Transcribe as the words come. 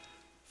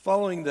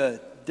Following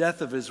the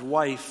death of his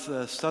wife,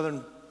 the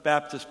Southern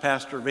Baptist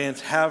pastor Vance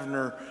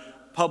Havner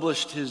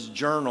published his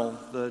journal,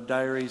 the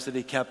diaries that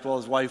he kept while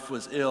his wife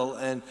was ill,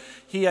 and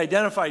he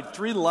identified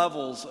 3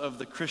 levels of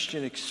the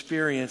Christian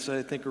experience that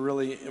I think are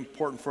really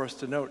important for us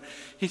to note.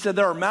 He said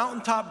there are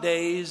mountaintop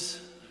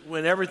days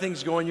when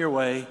everything's going your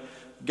way.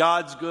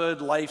 God's good,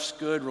 life's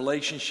good,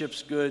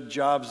 relationships good,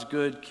 job's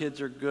good,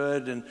 kids are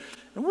good, and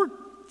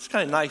it's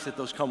kind of nice that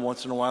those come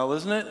once in a while,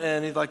 isn't it?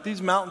 And he's like,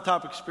 these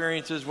mountaintop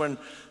experiences when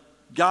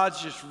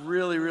God's just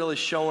really, really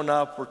showing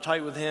up, we're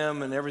tight with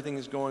him, and everything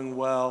is going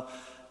well.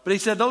 But he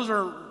said those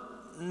are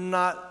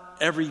not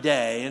every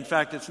day. In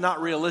fact, it's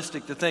not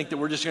realistic to think that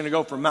we're just going to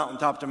go from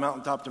mountaintop to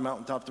mountaintop to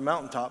mountaintop to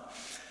mountaintop.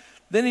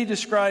 Then he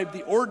described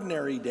the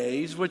ordinary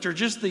days, which are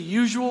just the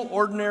usual,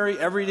 ordinary,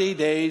 everyday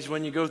days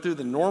when you go through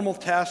the normal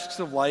tasks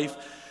of life.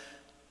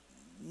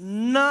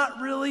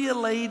 Not really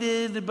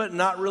elated, but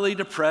not really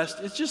depressed.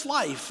 It's just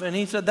life. And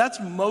he said that's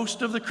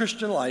most of the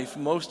Christian life.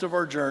 Most of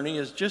our journey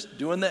is just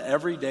doing the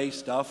everyday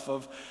stuff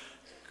of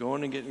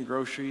going and getting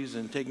groceries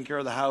and taking care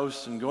of the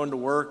house and going to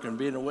work and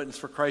being a witness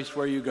for Christ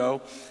where you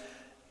go.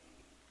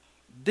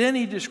 Then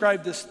he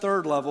described this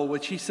 3rd level,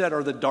 which he said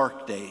are the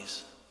dark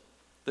days.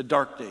 The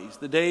dark days.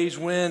 The days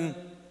when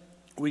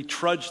we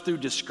trudge through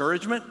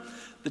discouragement.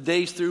 The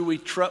days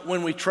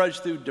when we trudge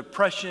through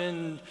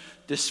depression,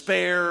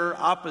 despair,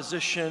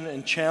 opposition,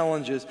 and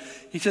challenges.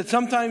 He said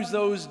sometimes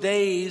those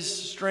days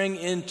string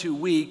into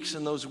weeks,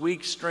 and those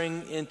weeks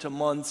string into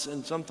months,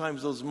 and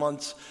sometimes those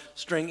months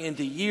string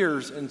into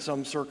years in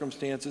some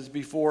circumstances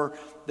before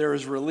there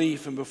is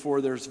relief and before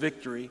there's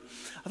victory.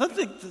 I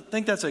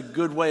think that's a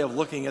good way of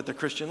looking at the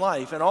Christian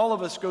life. And all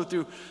of us go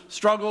through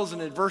struggles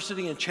and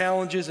adversity and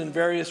challenges in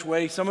various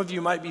ways. Some of you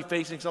might be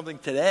facing something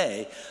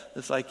today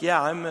that's like,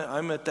 yeah,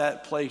 I'm at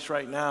that place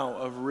right now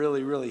of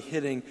really, really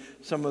hitting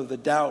some of the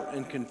doubt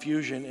and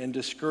confusion and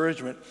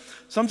discouragement.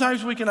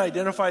 Sometimes we can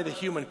identify the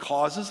human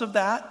causes of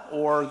that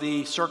or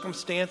the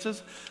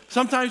circumstances.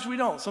 Sometimes we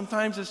don't.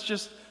 Sometimes it's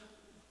just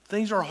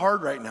things are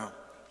hard right now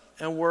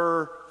and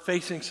we're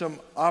facing some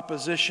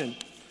opposition.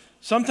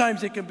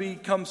 Sometimes it can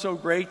become so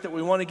great that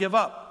we want to give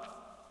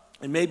up.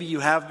 And maybe you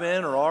have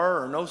been or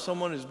are or know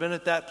someone who's been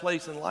at that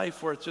place in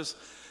life where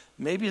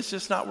maybe it's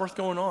just not worth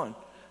going on.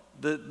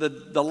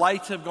 The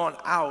lights have gone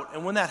out.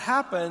 And when that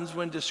happens,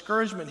 when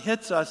discouragement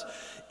hits us,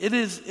 it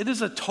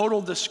is a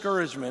total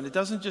discouragement. It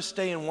doesn't just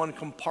stay in one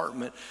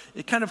compartment.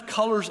 It kind of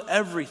colors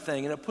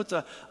everything, and it puts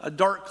a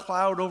dark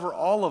cloud over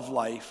all of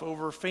life,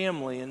 over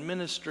family and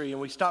ministry, and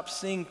we stop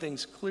seeing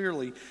things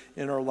clearly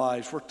in our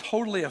lives. We're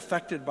totally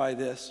affected by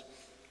this.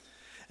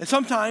 And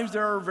sometimes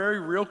there are very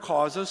real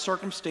causes,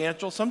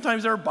 circumstantial.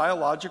 Sometimes there are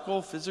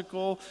biological,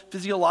 physical,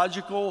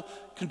 physiological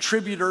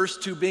contributors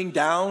to being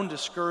down,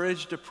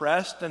 discouraged,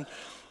 depressed.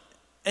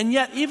 And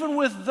yet, even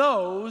with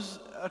those,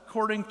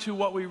 according to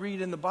what we read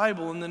in the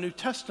Bible, in the New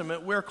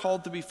Testament, we're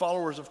called to be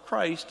followers of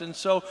Christ. And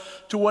so,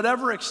 to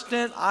whatever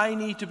extent I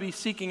need to be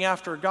seeking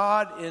after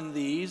God in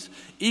these,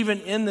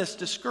 even in this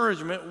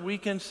discouragement, we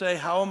can say,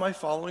 how am I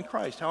following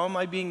Christ? How am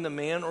I being the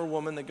man or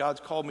woman that God's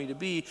called me to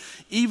be,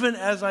 even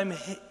as I'm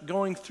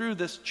going through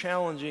this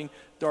challenging,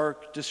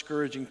 dark,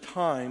 discouraging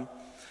time?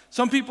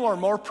 Some people are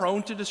more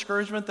prone to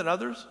discouragement than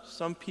others.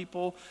 Some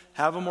people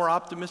have a more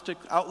optimistic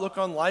outlook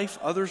on life.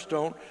 Others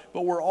don't.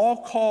 But we're all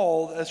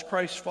called as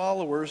Christ's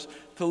followers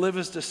to live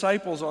as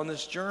disciples on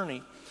this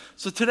journey.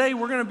 So today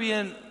we're going to be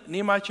in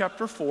Nehemiah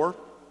chapter 4.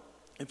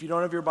 If you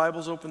don't have your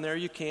Bibles open there,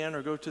 you can.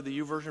 Or go to the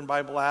YouVersion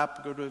Bible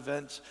app. Go to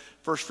Events,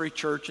 First Free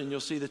Church, and you'll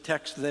see the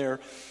text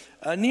there.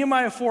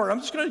 Nehemiah 4,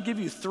 I'm just going to give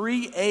you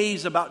 3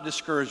 A's about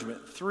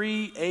discouragement.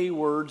 3 A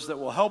words that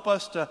will help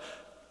us to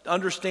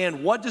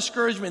understand what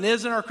discouragement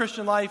is in our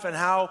Christian life and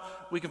how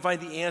we can find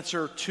the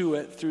answer to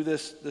it through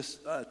this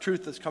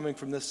truth that's coming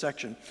from this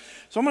section.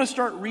 So I'm going to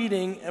start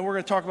reading, and we're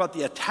going to talk about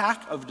the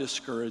attack of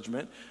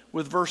discouragement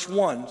with verse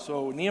 1.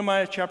 So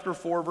Nehemiah chapter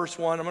 4, verse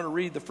 1. I'm going to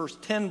read the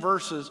first 10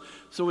 verses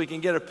so we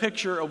can get a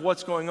picture of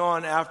what's going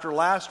on after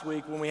last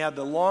week when we had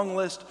the long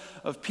list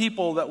of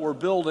people that were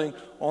building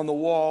on the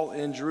wall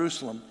in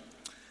Jerusalem.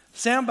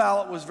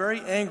 Sanballat was very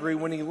angry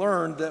when he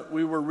learned that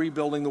we were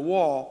rebuilding the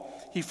wall.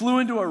 He flew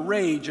into a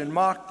rage and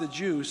mocked the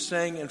Jews,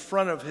 saying in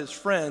front of his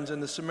friends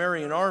and the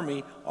Samaritan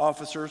army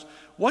officers,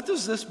 "What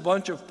does this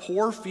bunch of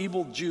poor,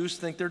 feeble Jews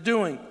think they're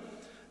doing?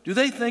 Do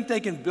they think they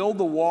can build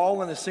the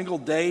wall in a single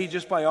day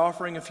just by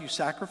offering a few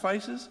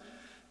sacrifices?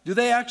 Do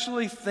they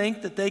actually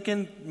think that they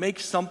can make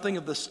something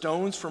of the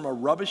stones from a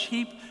rubbish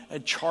heap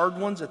and charred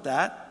ones at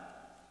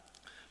that?"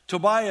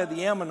 Tobiah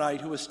the Ammonite,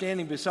 who was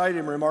standing beside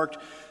him, remarked,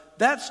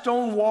 "That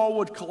stone wall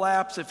would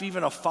collapse if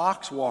even a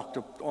fox walked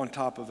on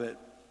top of it."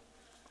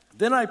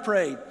 Then I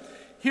prayed,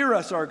 "Hear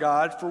us, our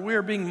God, for we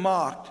are being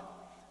mocked.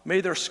 May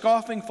their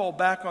scoffing fall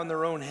back on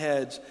their own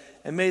heads,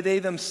 and may they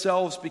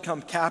themselves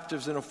become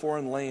captives in a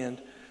foreign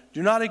land.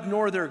 Do not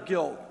ignore their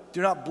guilt.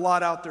 Do not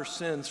blot out their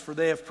sins, for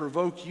they have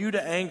provoked you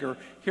to anger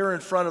here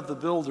in front of the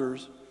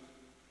builders."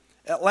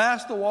 At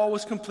last the wall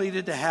was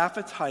completed to half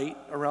its height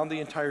around the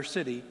entire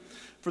city.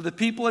 For the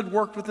people had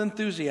worked with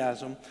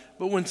enthusiasm.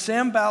 But when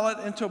Sanballat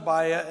and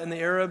Tobiah and the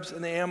Arabs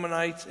and the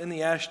Ammonites and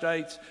the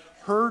Ashtites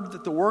heard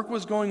that the work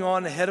was going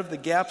on ahead of the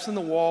gaps in the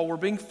wall were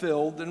being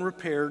filled and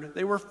repaired,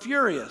 they were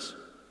furious.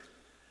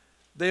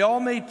 They all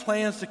made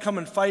plans to come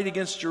and fight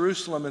against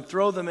Jerusalem and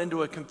throw them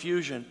into a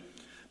confusion.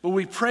 But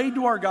we prayed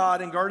to our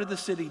God and guarded the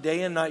city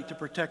day and night to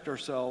protect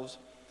ourselves.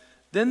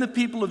 Then the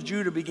people of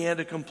Judah began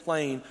to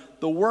complain.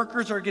 The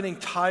workers are getting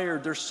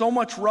tired. There's so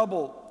much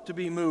rubble to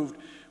be moved.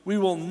 We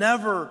will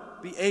never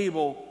be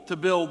able to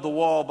build the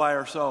wall by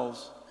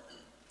ourselves.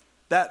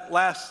 That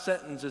last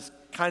sentence is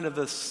kind of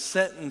the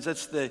sentence,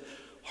 that's the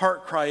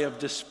heart cry of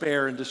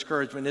despair and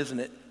discouragement, isn't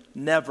it?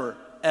 Never,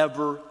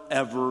 ever,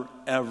 ever,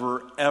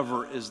 ever,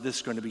 ever is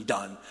this going to be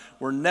done.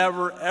 We're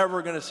never,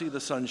 ever going to see the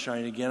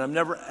sunshine again. I'm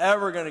never,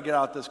 ever going to get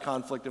out this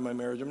conflict in my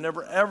marriage. I'm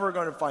never, ever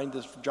going to find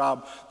this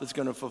job that's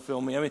going to fulfill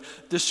me. I mean,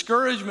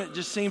 discouragement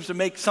just seems to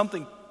make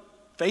something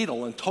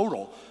fatal and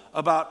total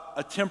about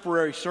a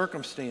temporary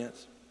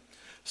circumstance.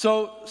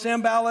 So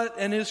Sanballat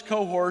and his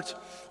cohorts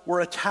were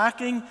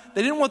attacking.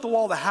 They didn't want the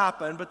wall to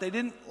happen, but they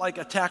didn't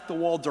attack the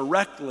wall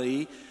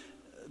directly,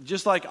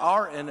 just like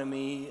our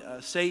enemy,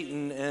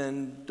 Satan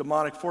and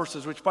demonic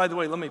forces, which, by the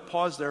way, let me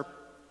pause there.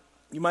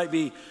 You might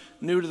be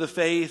new to the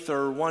faith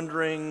or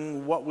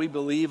wondering what we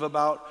believe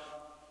about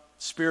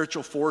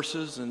spiritual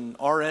forces and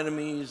our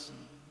enemies,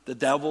 the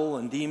devil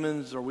and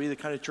demons. Are we the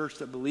kind of church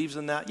that believes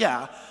in that?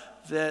 Yeah.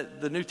 That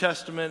the New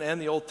Testament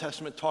and the Old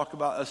Testament talk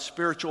about a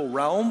spiritual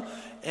realm,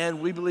 and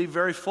we believe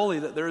very fully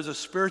that there is a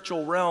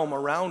spiritual realm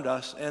around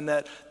us, and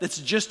that it's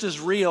just as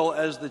real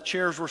as the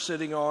chairs we're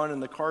sitting on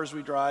and the cars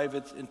we drive.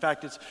 In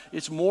fact,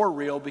 it's more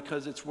real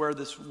because it's where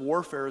this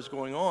warfare is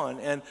going on.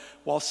 And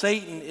while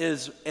Satan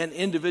is an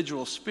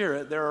individual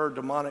spirit, there are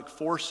demonic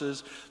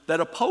forces that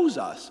oppose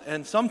us.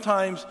 And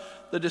sometimes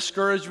the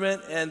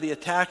discouragement and the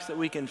attacks that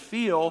we can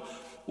feel,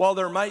 while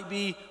there might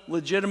be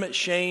legitimate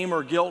shame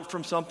or guilt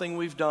from something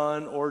we've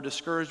done, or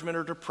discouragement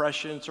or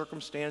depression,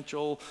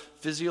 circumstantial,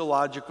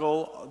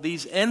 physiological,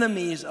 these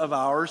enemies of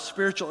ours,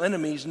 spiritual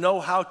enemies,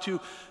 know how to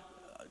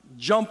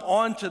jump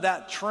onto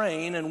that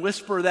train and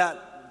whisper that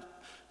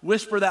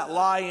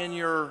lie in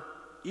your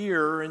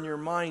ear, in your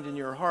mind, in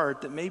your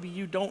heart, that maybe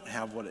you don't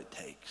have what it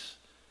takes.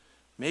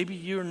 Maybe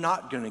you're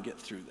not going to get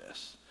through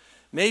this.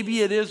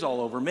 Maybe it is all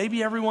over.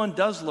 Maybe everyone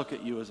does look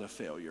at you as a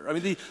failure. I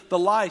mean, the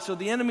lie. So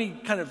the enemy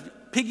kind of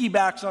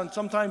piggybacks on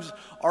sometimes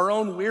our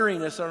own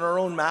weariness and our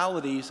own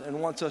maladies and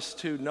wants us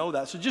to know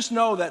that. So just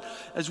know that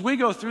as we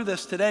go through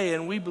this today,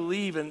 and we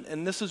believe,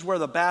 and this is where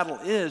the battle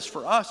is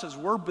for us as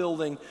we're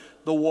building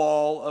the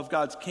wall of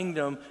God's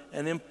kingdom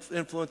and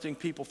influencing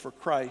people for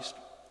Christ.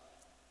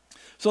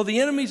 So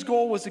the enemy's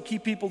goal was to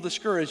keep people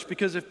discouraged,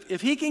 because if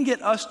he can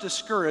get us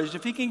discouraged,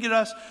 if he can get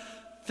us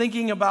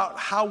thinking about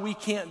how we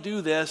can't do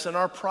this and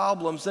our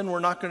problems, then we're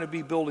not going to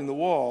be building the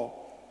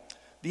wall.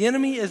 The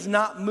enemy is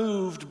not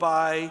moved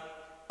by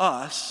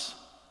us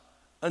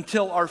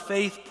until our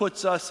faith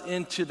puts us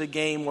into the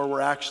game where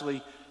we're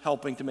actually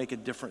helping to make a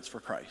difference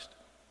for Christ.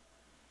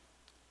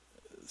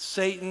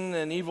 Satan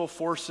and evil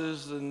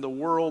forces and the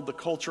world, the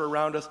culture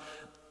around us,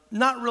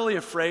 not really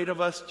afraid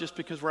of us just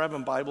because we're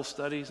having Bible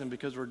studies and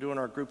because we're doing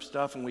our group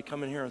stuff and we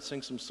come in here and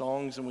sing some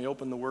songs and we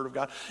open the Word of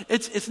God.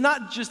 It's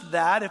not just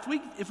that.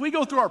 If we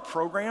go through our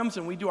programs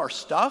and we do our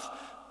stuff,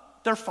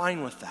 they're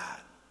fine with that.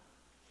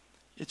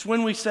 It's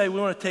when we say we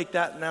want to take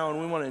that now and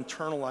we want to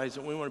internalize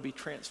it, we want to be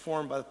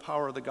transformed by the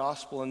power of the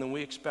gospel, and then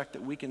we expect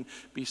that we can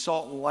be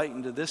salt and light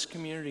into this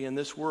community and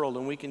this world,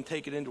 and we can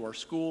take it into our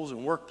schools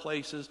and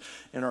workplaces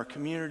and our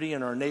community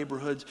and our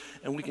neighborhoods,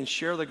 and we can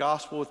share the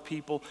gospel with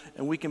people,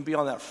 and we can be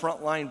on that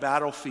frontline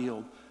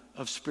battlefield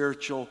of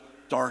spiritual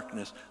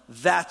darkness.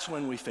 That's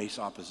when we face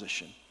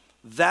opposition.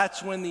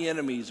 That's when the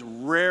enemies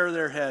rear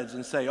their heads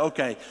and say,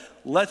 okay,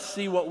 let's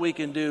see what we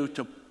can do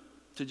to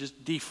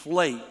just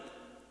deflate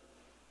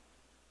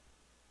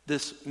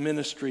this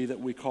ministry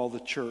that we call the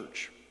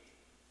church.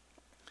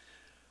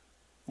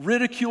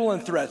 Ridicule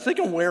and threats, they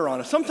can wear on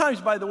us. Sometimes,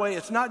 by the way,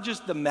 it's not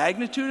just the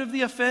magnitude of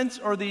the offense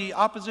or the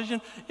opposition,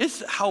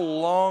 it's how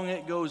long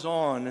it goes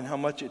on and how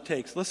much it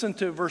takes. Listen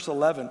to verse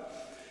 11.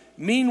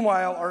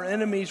 Meanwhile, our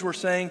enemies were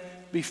saying,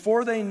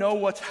 before they know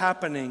what's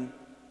happening,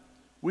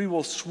 we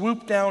will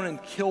swoop down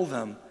and kill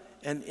them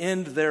and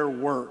end their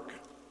work.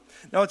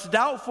 Now, it's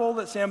doubtful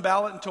that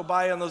Sanballat and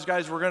Tobiah and those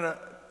guys were going to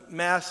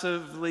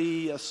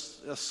massively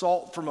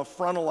assault from a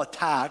frontal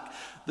attack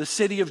the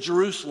city of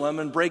Jerusalem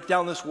and break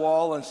down this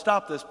wall and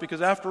stop this,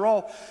 because after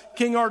all,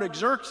 King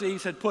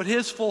Artaxerxes had put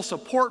his full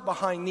support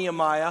behind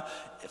Nehemiah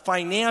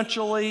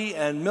financially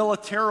and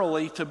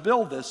militarily to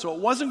build this. So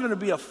it wasn't going to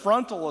be a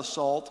frontal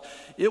assault.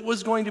 It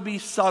was going to be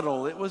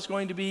subtle. It was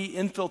going to be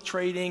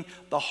infiltrating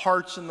the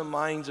hearts and the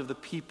minds of the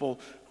people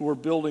who were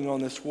building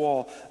on this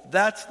wall.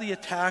 That's the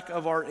attack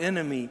of our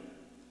enemy.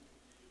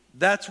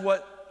 That's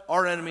what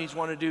our enemies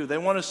want to do. They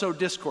want to sow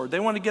discord. They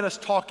want to get us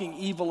talking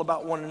evil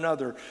about one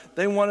another.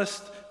 They want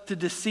us to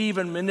deceive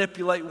and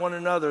manipulate one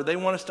another. They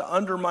want us to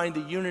undermine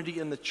the unity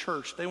in the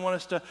church. They want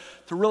us to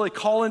really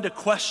call into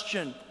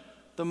question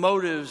the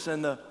motives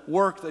and the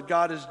work that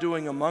God is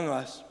doing among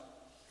us.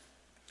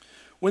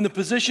 When the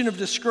position of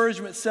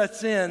discouragement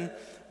sets in,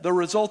 the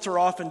results are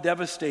often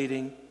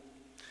devastating.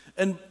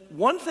 And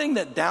one thing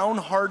that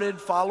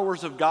downhearted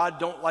followers of God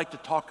don't like to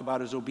talk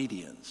about is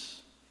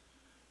obedience.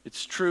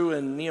 It's true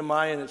in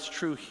Nehemiah and it's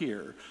true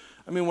here.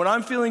 I mean, when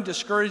I'm feeling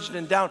discouraged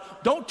and down,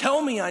 don't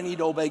tell me I need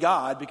to obey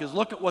God, because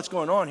look at what's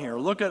going on here.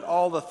 Look at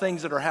all the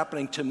things that are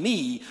happening to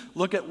me.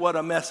 Look at what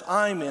a mess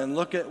I'm in.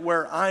 Look at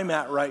where I'm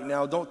at right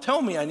now. Don't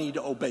tell me I need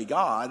to obey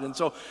God. And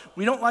so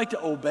we don't like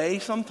to obey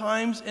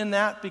sometimes in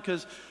that,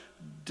 because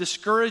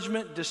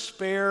discouragement,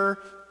 despair,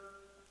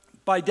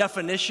 by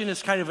definition,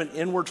 is kind of an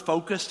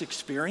inward-focused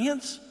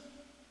experience.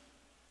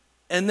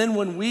 And then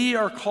when we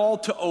are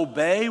called to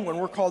obey, when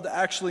we're called to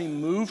actually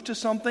move to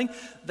something,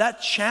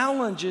 that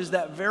challenges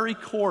that very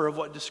core of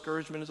what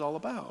discouragement is all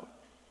about.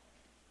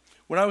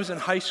 When I was in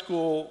high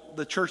school,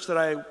 the church that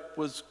I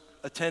was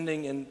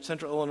attending in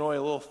central Illinois,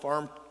 a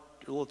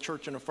little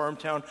church in a farm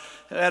town,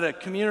 had a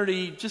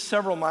community just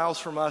several miles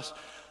from us,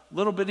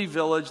 little bitty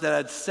village that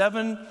had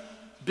 7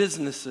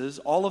 businesses.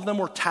 All of them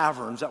were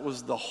taverns. That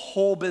was the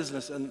whole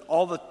business and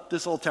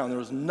this little town. There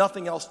was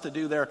nothing else to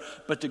do there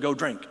but to go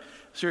drink.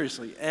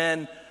 Seriously.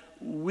 And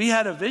we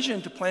had a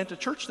vision to plant a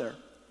church there.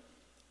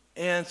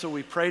 And so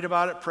we prayed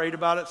about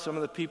it. Some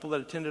of the people that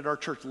attended our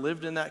church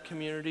lived in that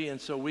community. And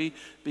so we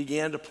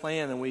began to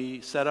plan, and we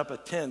set up a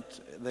tent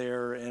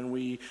there, and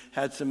we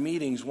had some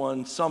meetings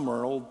one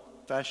summer,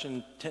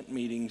 old-fashioned tent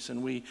meetings,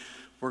 and we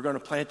were going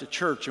to plant a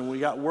church, and we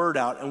got word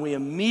out, and we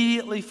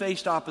immediately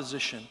faced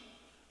opposition,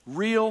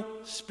 real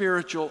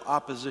spiritual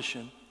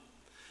opposition.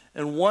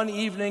 And one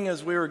evening,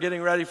 as we were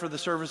getting ready for the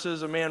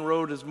services, a man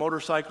rode his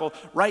motorcycle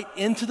right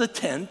into the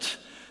tent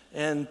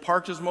and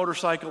parked his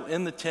motorcycle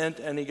in the tent,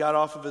 and he got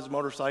off of his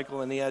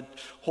motorcycle, and he had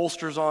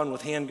holsters on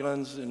with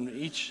handguns in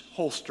each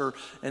holster,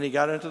 and he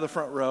got into the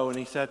front row, and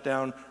he sat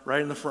down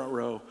right in the front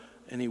row,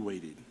 and he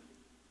waited.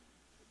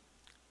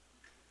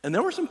 And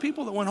there were some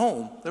people that went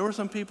home. There were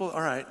some people,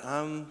 all right,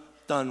 I'm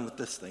done with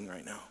this thing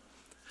right now.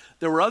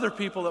 There were other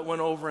people that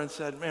went over and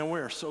said, man, we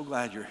are so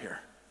glad you're here.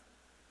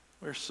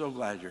 We're so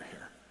glad you're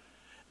here.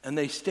 And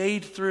they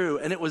stayed through.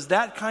 And it was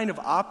that kind of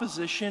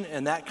opposition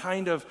and that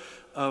kind of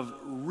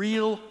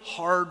real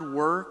hard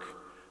work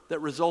that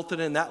resulted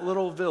in that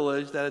little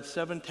village that had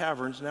 7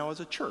 taverns now as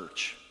a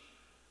church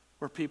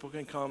where people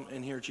can come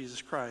and hear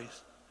Jesus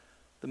Christ,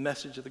 the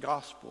message of the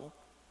gospel.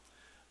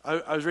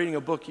 I was reading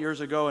a book years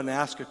ago and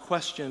asked a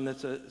question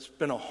it's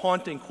been a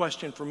haunting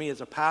question for me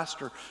as a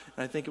pastor,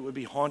 and I think it would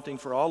be haunting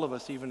for all of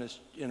us, even as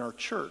in our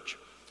church.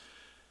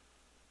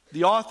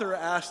 The author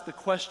asked the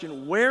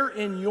question, where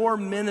in your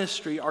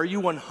ministry are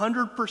you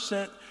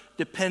 100%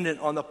 dependent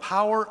on the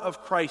power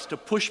of Christ to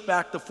push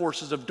back the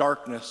forces of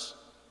darkness?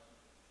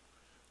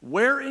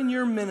 Where in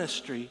your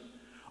ministry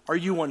are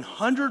you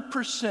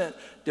 100%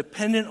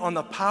 dependent on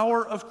the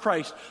power of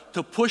Christ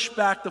to push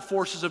back the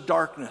forces of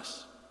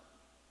darkness?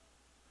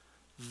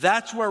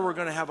 That's where we're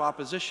going to have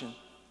opposition.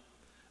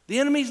 The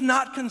enemy's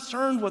not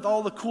concerned with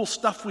all the cool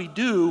stuff we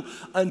do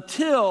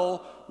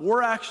until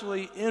we're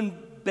actually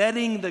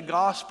embedding the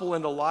gospel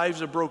into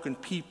lives of broken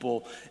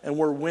people and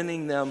we're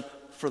winning them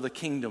for the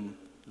kingdom.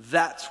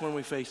 That's when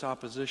we face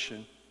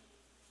opposition.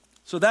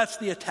 So that's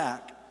the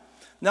attack.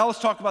 Now let's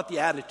talk about the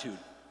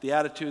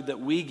attitude that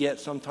we get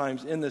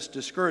sometimes in this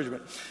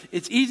discouragement.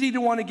 It's easy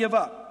to want to give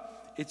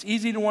up. It's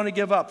easy to want to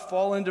give up.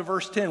 Fall into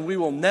verse 10. We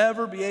will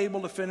never be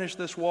able to finish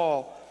this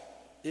wall.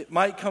 It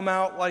might come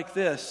out like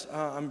this.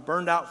 I'm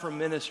burned out from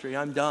ministry.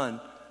 I'm done.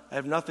 I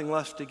have nothing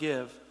left to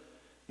give.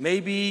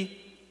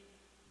 Maybe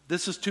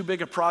this is too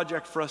big a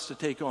project for us to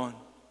take on.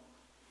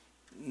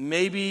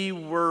 Maybe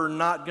we're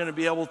not going to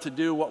be able to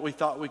do what we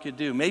thought we could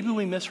do. Maybe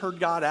we misheard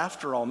God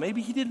after all.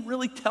 Maybe he didn't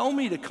really tell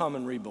me to come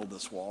and rebuild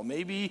this wall.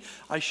 Maybe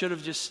I should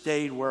have just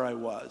stayed where I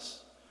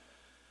was.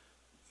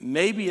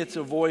 Maybe it's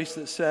a voice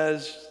that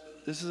says,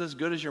 this is as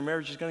good as your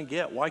marriage is going to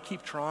get. Why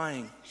keep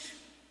trying?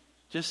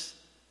 Just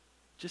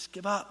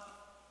give up.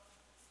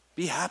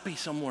 Be happy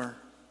somewhere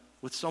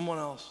with someone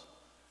else.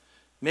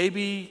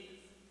 Maybe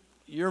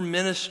your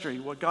ministry,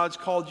 what God's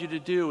called you to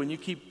do, and you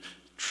keep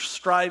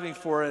striving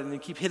for it, and you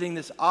keep hitting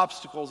these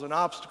obstacles and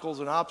obstacles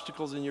and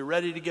obstacles, and you're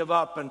ready to give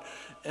up, and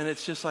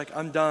it's just like,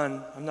 I'm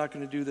done. I'm not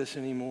going to do this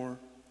anymore.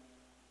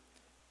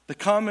 The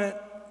comment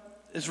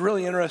is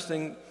really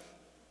interesting.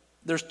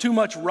 There's too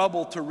much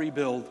rubble to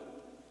rebuild.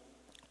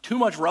 Too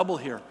much rubble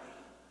here.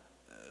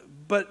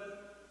 But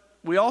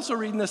we also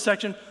read in this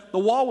section, the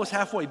wall was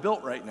halfway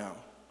built right now.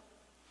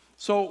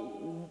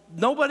 So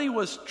nobody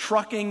was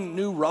trucking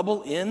new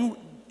rubble in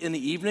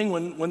the evening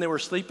when they were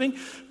sleeping.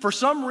 For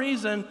some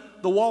reason,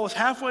 the wall was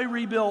halfway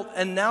rebuilt,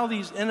 and now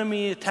these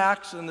enemy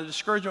attacks and the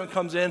discouragement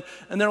comes in,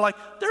 and they're like,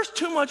 there's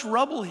too much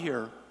rubble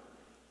here.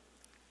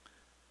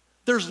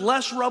 There's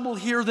less rubble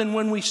here than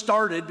when we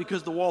started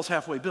because the wall's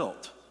halfway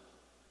built.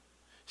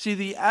 See,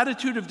 the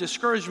attitude of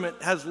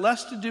discouragement has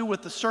less to do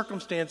with the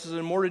circumstances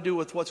and more to do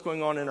with what's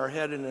going on in our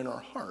head and in our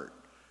heart.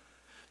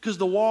 Because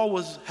the wall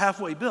was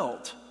halfway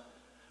built.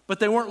 But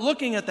they weren't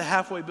looking at the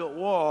halfway built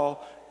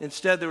wall.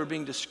 Instead, they were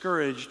being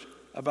discouraged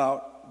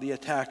about the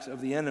attacks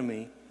of the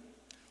enemy.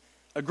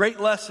 A great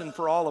lesson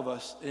for all of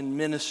us in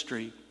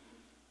ministry.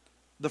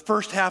 The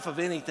first half of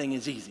anything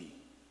is easy.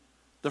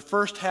 The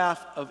first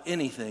half of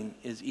anything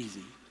is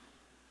easy.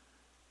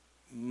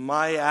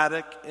 My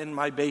attic and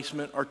my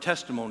basement are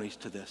testimonies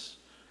to this.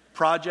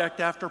 Project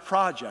after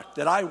project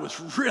that I was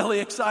really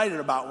excited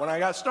about when I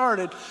got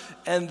started,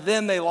 and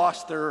then they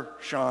lost their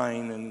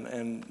shine,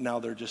 and now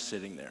they're just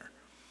sitting there.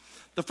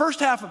 The first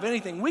half of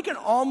anything, we can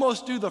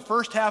almost do the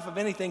first half of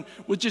anything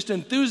with just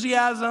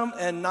enthusiasm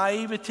and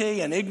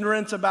naivety and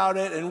ignorance about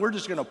it, and we're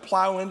just going to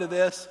plow into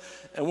this,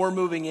 and we're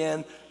moving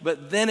in.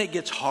 But then it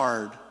gets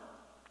hard.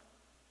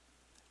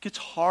 It gets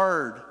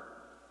hard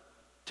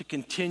to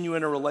continue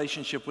in a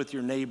relationship with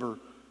your neighbor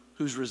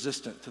who's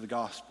resistant to the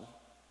gospel.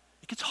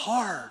 It gets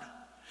hard.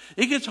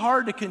 It gets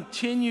hard to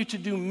continue to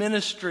do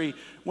ministry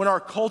when our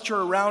culture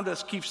around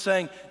us keeps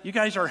saying, you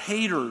guys are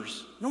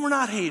haters. No, we're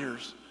not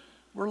haters.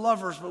 We're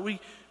lovers, but we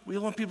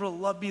want people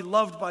to be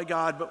loved by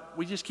God, but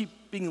we just keep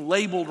being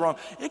labeled wrong.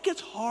 It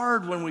gets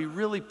hard when we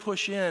really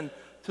push in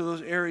to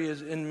those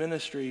areas in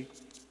ministry.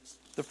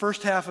 The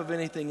first half of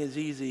anything is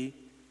easy.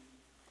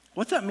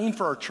 What's that mean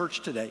for our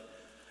church today?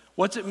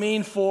 What's it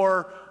mean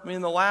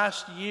in the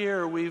last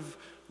year we've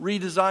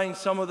redesigned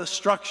some of the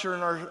structure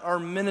in our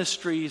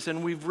ministries,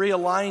 and we've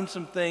realigned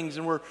some things,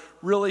 and we're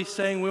really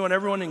saying we want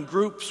everyone in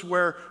groups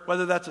where,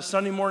 whether that's a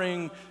Sunday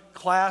morning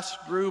class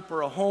group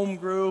or a home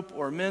group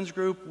or a men's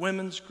group,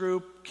 women's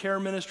group, care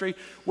ministry,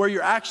 where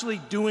you're actually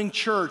doing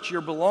church, you're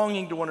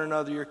belonging to one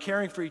another, you're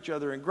caring for each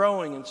other and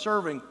growing and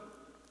serving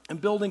and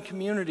building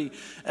community.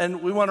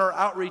 And we want our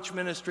outreach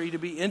ministry to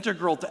be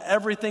integral to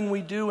everything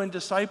we do in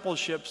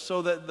discipleship,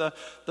 so that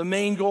the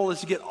main goal is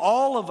to get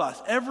all of us,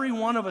 every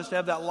one of us, to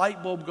have that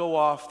light bulb go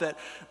off that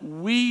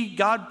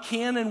God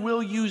can and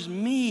will use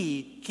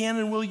me, can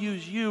and will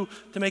use you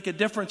to make a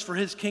difference for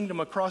his kingdom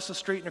across the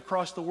street and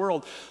across the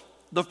world.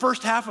 The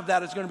first half of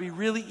that is going to be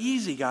really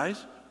easy,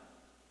 guys.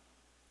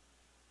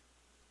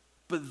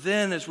 But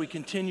then as we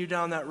continue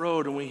down that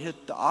road and we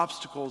hit the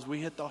obstacles, we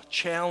hit the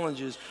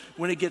challenges,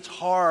 when it gets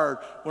hard,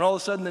 when all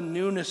of a sudden the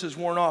newness is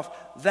worn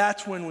off,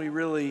 that's when we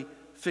really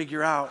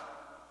figure out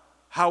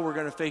how we're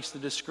going to face the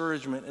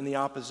discouragement and the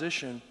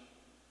opposition.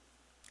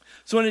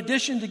 So in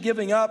addition to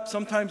giving up,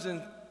 sometimes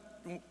in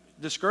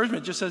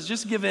discouragement just says,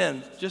 just give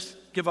in, just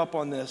give up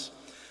on this.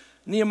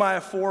 Nehemiah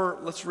 4,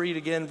 let's read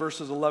again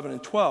verses 11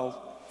 and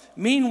 12.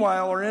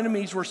 Meanwhile, our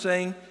enemies were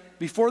saying,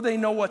 before they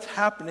know what's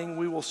happening,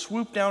 we will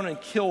swoop down and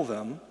kill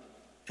them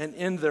and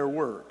end their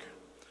work.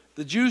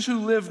 The Jews who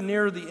lived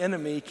near the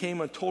enemy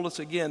came and told us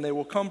again, they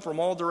will come from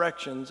all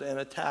directions and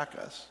attack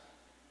us.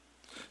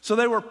 So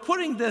they were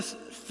putting this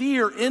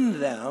fear in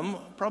them,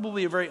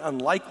 probably a very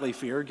unlikely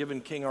fear given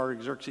King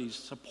Artaxerxes'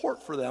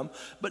 support for them,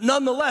 but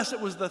nonetheless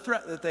it was the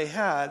threat that they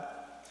had.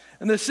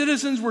 And the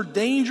citizens were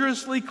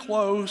dangerously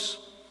close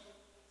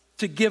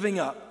to giving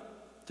up,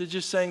 to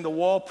just saying the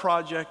wall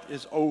project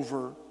is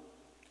over.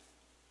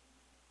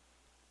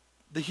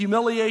 The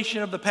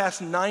humiliation of the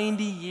past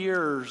 90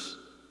 years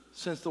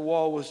since the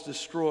wall was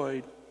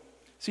destroyed.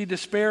 See,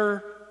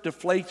 despair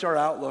deflates our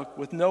outlook.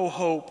 With no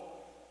hope,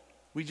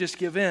 we just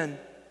give in.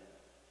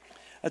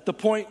 At the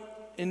point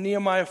in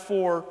Nehemiah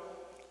 4,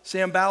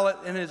 Sanballat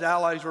and his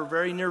allies were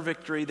very near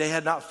victory. They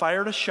had not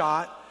fired a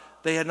shot.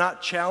 They had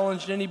not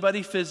challenged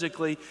anybody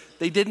physically.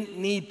 They didn't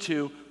need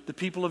to. The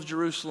people of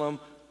Jerusalem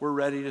were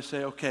ready to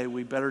say, okay,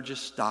 we better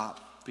just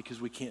stop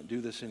because we can't do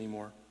this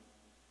anymore.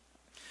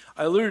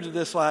 I alluded to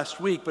this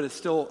last week, but it's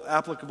still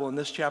applicable in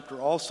this chapter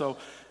also.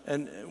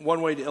 And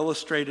one way to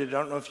illustrate it, I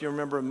don't know if you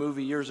remember a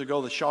movie years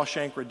ago, The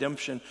Shawshank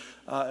Redemption,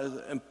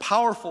 a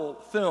powerful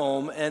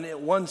film. And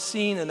one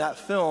scene in that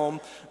film,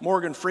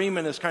 Morgan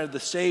Freeman is kind of the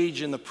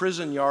sage in the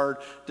prison yard,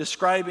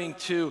 describing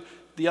to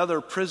the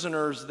other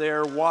prisoners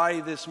there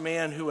why this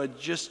man who had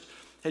just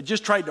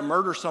tried to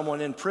murder someone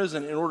in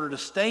prison in order to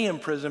stay in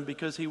prison,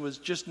 because he was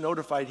just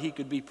notified he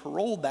could be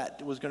paroled,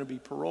 that was going to be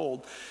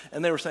paroled.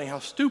 And they were saying how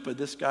stupid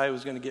this guy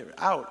was going to get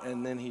out,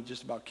 and then he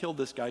just about killed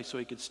this guy so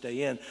he could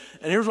stay in.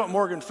 And here's what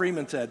Morgan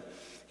Freeman said.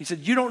 He said,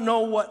 you don't know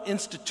what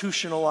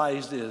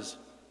institutionalized is.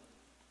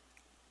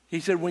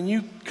 He said, when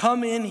you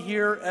come in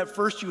here, at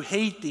first you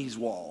hate these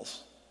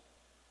walls.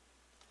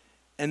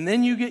 And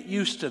then you get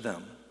used to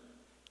them.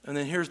 And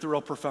then here's the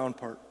real profound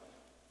part.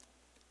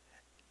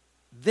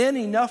 Then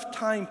enough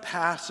time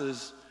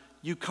passes,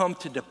 you come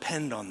to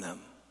depend on them.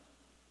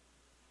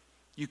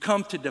 You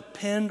come to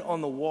depend on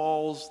the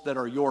walls that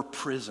are your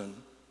prison.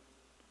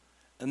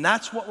 And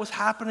that's what was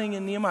happening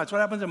in Nehemiah. It's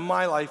what happens in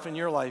my life and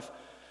your life.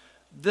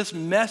 This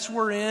mess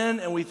we're in,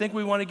 and we think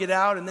we want to get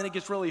out, and then it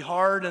gets really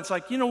hard, and it's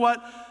like, you know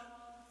what?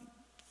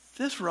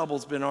 This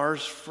rubble's been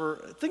ours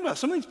think about it,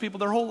 some of these people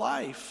their whole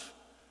life.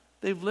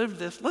 They've lived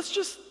this. Let's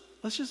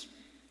just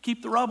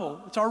keep the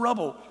rubble. It's our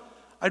rubble.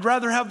 I'd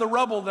rather have the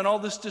rubble than all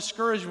this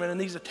discouragement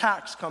and these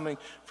attacks coming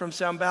from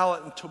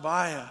Sanballat and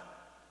Tobiah.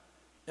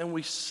 And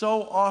we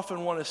so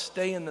often want to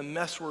stay in the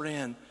mess we're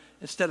in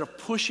instead of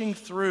pushing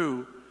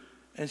through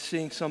and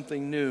seeing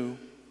something new.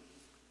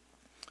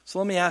 So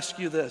let me ask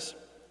you this.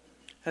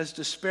 Has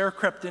despair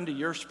crept into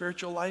your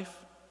spiritual life?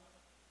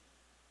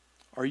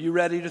 Are you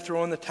ready to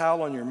throw in the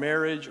towel on your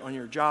marriage, on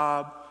your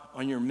job,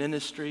 on your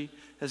ministry?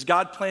 Has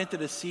God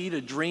planted a seed,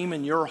 a dream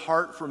in your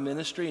heart for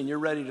ministry, and you're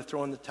ready to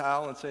throw in the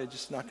towel and say, it's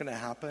just not going to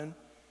happen?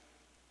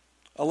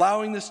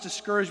 Allowing this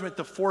discouragement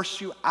to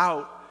force you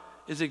out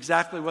is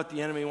exactly what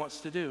the enemy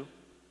wants to do.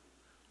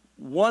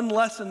 One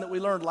lesson that we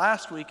learned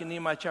last week in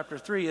Nehemiah chapter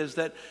 3 is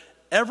that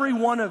every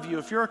one of you,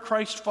 if you're a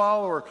Christ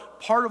follower,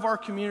 part of our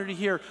community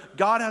here,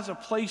 God has a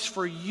place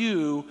for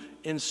you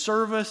in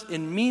service,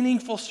 in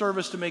meaningful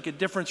service to make a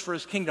difference for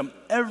his kingdom.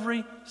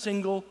 Every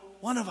single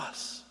one of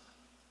us.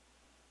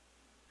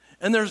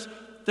 And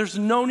there's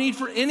no need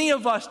for any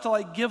of us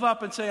to give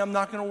up and say, I'm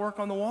not going to work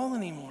on the wall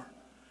anymore.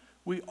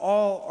 We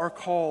all are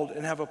called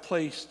and have a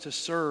place to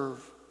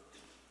serve.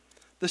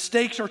 The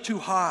stakes are too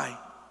high.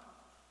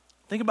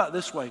 Think about it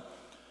this way.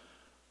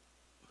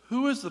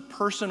 Who is the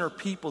person or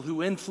people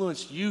who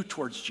influenced you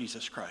towards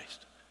Jesus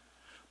Christ?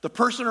 The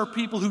person or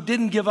people who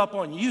didn't give up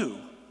on you,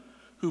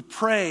 who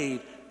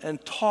prayed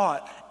and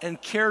taught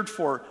and cared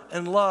for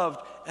and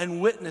loved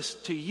and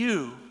witnessed to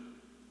you.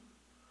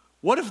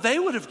 What if they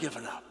would have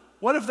given up?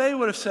 What if they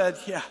would have said,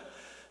 yeah,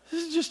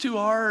 this is just too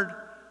hard.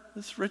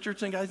 This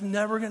Richardson guy's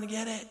never going to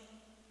get it.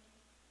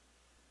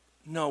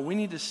 No, we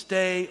need to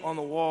stay on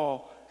the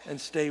wall and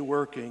stay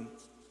working.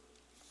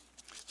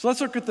 So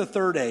let's look at the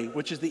third A,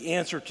 which is the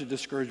answer to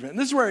discouragement. And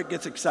this is where it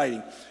gets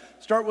exciting.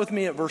 Start with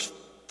me at verse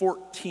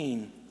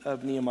 14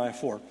 of Nehemiah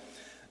 4.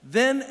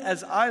 Then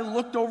as I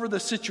looked over the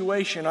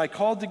situation, I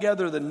called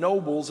together the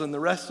nobles and the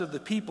rest of the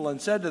people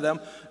and said to them,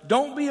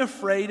 don't be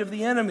afraid of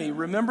the enemy.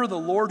 Remember the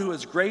Lord who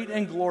is great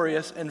and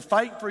glorious, and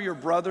fight for your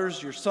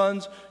brothers, your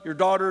sons, your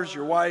daughters,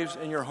 your wives,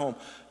 and your home.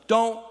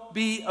 Don't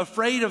be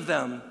afraid of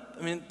them.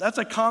 I mean, that's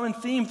a common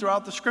theme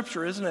throughout the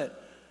scripture, isn't it?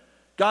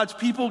 God's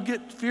people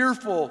get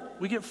fearful.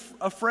 We get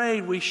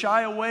afraid. We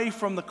shy away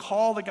from the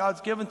call that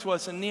God's given to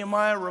us. And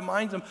Nehemiah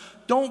reminds them,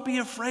 don't be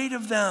afraid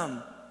of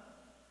them.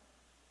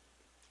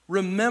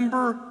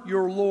 Remember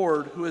your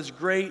Lord who is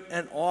great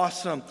and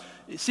awesome.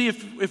 See,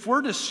 if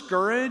we're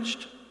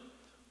discouraged,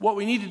 what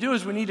we need to do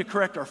is we need to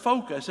correct our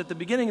focus. At the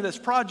beginning of this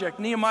project,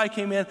 Nehemiah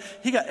came in.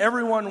 He got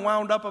everyone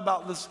wound up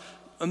about this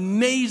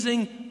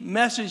amazing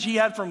message he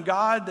had from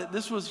God, that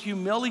this was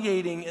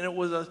humiliating and it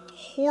was a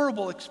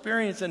horrible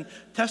experience and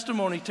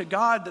testimony to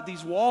God that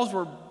these walls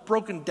were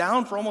broken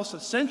down for almost a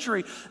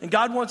century and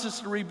God wants us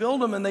to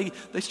rebuild them. And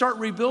they start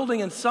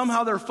rebuilding, and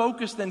somehow their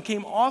focus then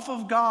came off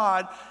of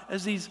God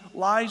as these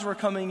lies were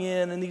coming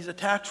in and these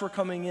attacks were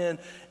coming in,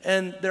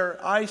 and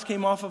their eyes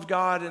came off of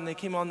God and they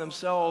came on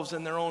themselves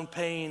and their own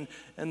pain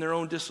and their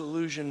own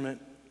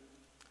disillusionment.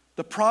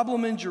 The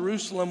problem in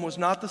Jerusalem was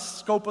not the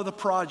scope of the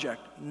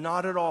project,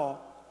 not at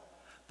all.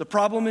 The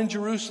problem in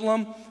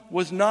Jerusalem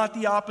was not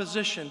the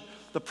opposition.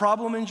 The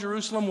problem in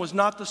Jerusalem was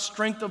not the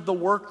strength of the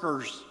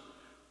workers.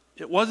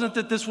 It wasn't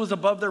that this was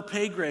above their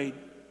pay grade.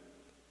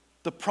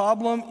 The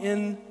problem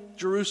in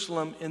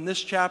Jerusalem in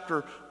this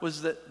chapter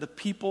was that the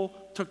people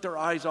took their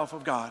eyes off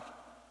of God.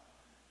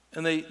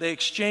 And they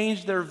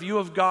exchanged their view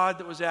of God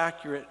that was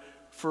accurate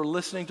for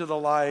listening to the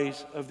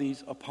lies of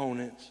these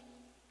opponents.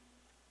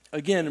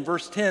 Again, in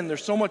verse 10,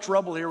 there's so much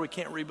rubble here we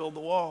can't rebuild the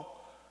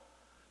wall.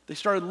 They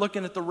started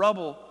looking at the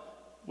rubble,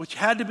 which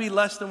had to be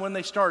less than when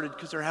they started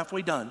because they're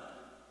halfway done.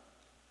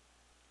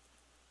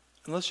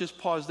 And let's just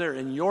pause there.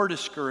 In your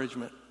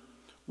discouragement,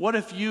 what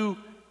if you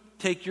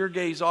take your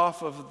gaze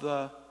off of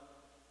the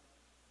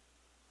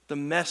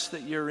mess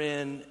that you're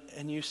in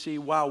and you see,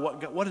 wow,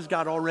 what has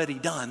God already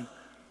done?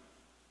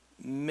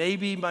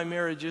 Maybe my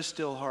marriage is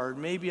still hard.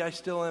 Maybe I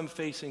still am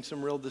facing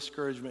some real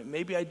discouragement.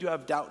 Maybe I do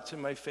have doubts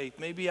in my faith.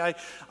 Maybe I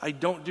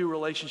don't do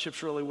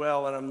relationships really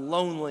well and I'm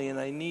lonely and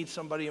I need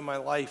somebody in my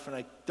life and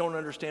I don't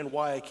understand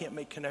why I can't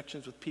make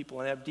connections with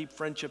people and have deep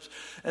friendships.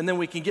 And then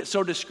we can get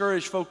so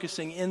discouraged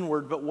focusing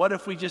inward. But what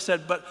if we just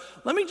said, but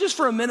let me just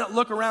for a minute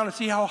look around and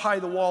see how high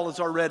the wall is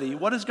already.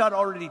 What has God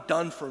already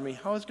done for me?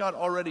 How has God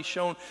already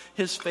shown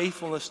his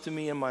faithfulness to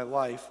me in my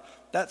life?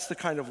 That's the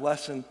kind of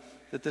lesson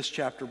that this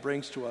chapter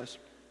brings to us.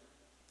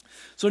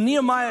 So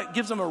Nehemiah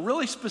gives them a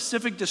really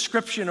specific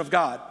description of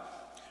God.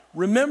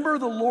 Remember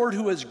the Lord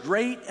who is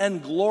great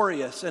and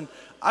glorious. And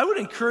I would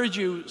encourage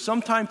you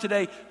sometime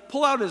today,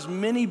 pull out as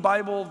many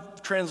Bible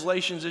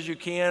translations as you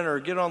can or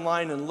get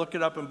online and look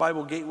it up in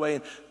Bible Gateway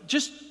and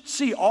just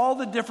see all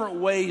the different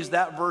ways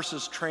that verse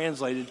is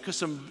translated because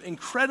some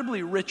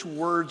incredibly rich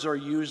words are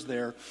used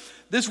there.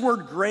 This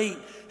word great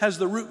has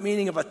the root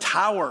meaning of a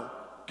tower.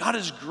 God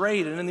is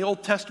great. And in the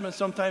Old Testament,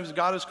 sometimes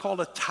God is called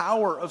a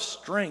tower of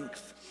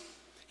strength.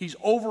 He's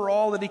over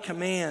all that he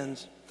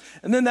commands.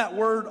 And then that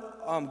word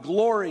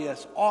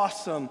glorious,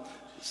 awesome.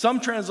 Some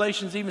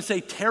translations even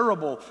say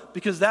terrible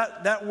because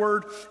that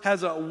word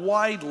has a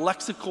wide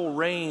lexical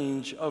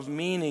range of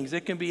meanings.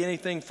 It can be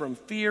anything from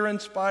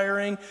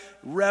fear-inspiring,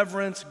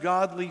 reverence,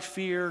 godly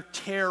fear,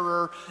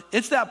 terror.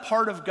 It's that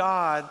part of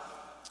God,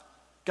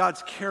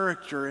 God's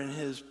character and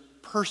his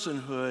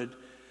personhood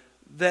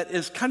that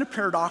is kind of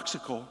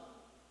paradoxical.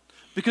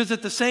 Because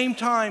at the same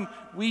time,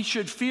 we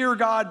should fear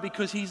God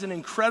because he's an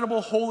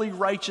incredible, holy,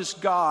 righteous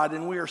God,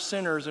 and we are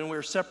sinners and we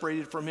are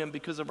separated from him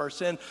because of our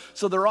sin.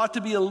 So there ought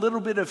to be a little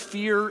bit of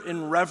fear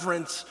and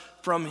reverence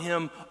from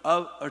him,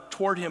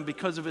 toward him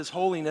because of his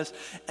holiness.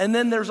 And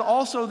then there's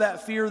also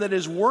that fear that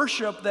is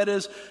worship,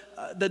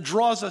 that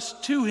draws us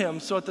to him.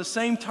 So at the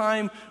same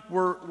time,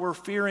 we're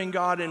fearing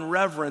God in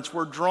reverence.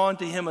 We're drawn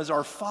to him as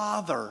our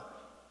Father.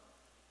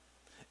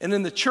 And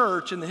in the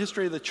church, in the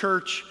history of the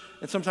church,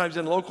 and sometimes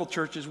in local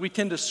churches, we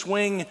tend to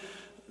swing,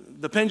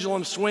 the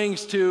pendulum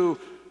swings to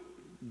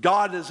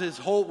God as his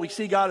whole. We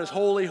see God as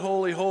holy,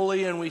 holy,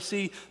 holy, and we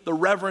see the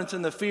reverence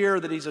and the fear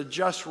that he's a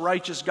just,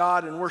 righteous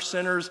God, and we're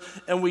sinners,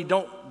 and we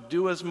don't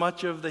do as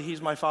much of the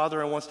he's my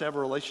Father and wants to have a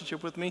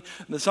relationship with me.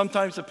 And then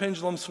sometimes the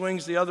pendulum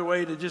swings the other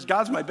way to just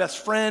God's my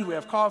best friend, we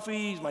have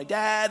coffee, he's my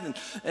dad,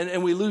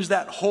 and we lose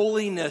that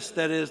holiness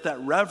that is that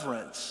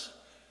reverence.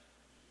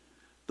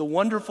 The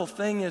wonderful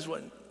thing is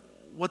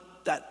what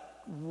that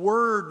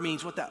word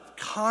means, what that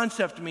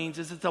concept means,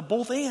 is it's a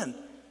both and.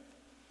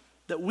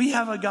 That we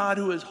have a God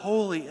who is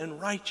holy and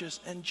righteous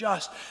and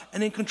just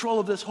and in control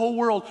of this whole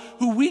world,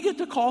 who we get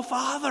to call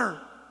Father.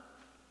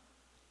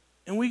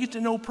 And we get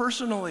to know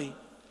personally.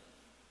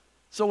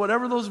 So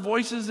whatever those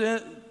voices,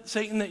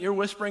 Satan, that you're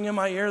whispering in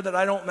my ear that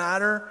I don't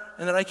matter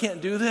and that I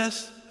can't do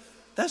this,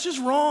 that's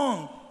just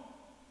wrong.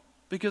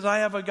 Because I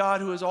have a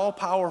God who is all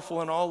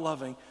powerful and all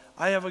loving.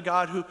 I have a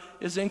God who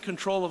is in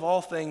control of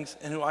all things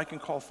and who I can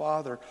call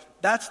Father.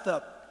 That's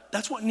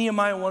what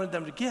Nehemiah wanted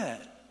them to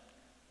get.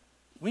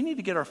 We need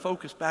to get our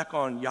focus back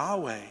on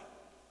Yahweh.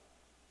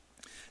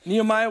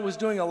 Nehemiah was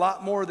doing a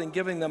lot more than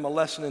giving them a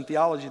lesson in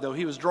theology, though.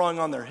 He was drawing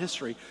on their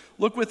history.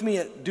 Look with me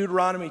at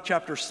Deuteronomy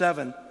chapter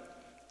 7,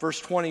 verse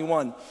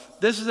 21.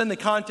 This is in the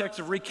context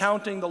of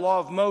recounting the law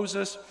of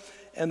Moses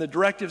and the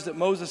directives that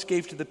Moses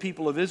gave to the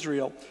people of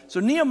Israel. So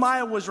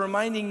Nehemiah was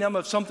reminding them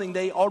of something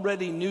they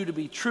already knew to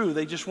be true.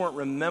 They just weren't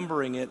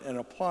remembering it and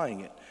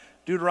applying it.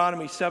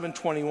 Deuteronomy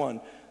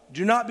 7:21.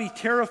 Do not be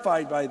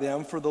terrified by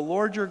them, for the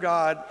Lord your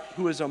God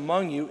who is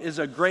among you is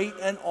a great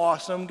and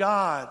awesome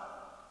God.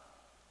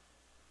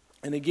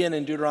 And again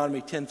in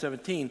Deuteronomy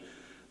 10:17.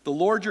 The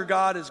Lord your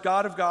God is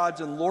God of gods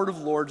and Lord of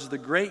lords, the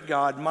great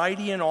God,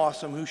 mighty and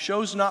awesome, who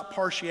shows not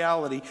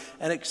partiality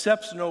and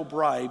accepts no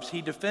bribes.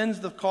 He defends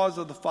the cause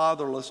of the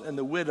fatherless and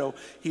the widow.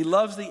 He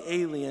loves the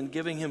alien,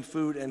 giving him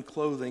food and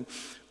clothing.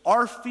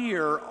 Our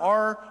fear,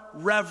 our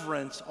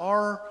reverence,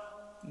 our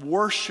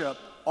worship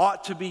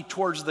ought to be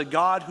towards the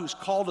God who's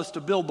called us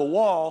to build the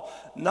wall,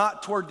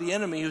 not toward the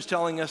enemy who's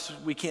telling us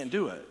we can't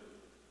do it.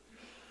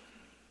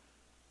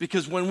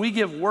 Because when we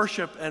give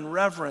worship and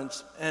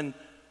reverence and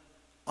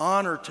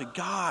honor to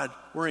God,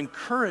 we're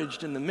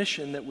encouraged in the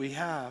mission that we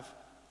have.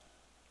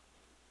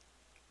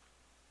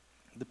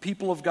 The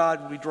people of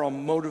God, we draw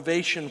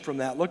motivation from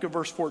that. Look at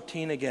verse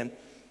 14 again.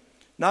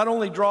 Not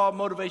only draw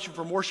motivation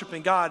from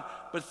worshiping God,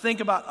 but think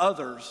about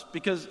others.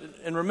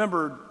 And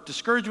remember,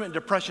 discouragement and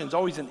depression is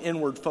always an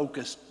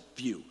inward-focused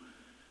view.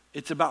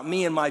 It's about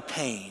me and my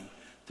pain.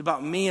 It's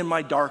about me and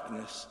my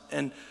darkness.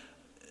 And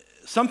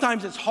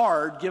sometimes it's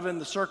hard, given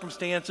the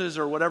circumstances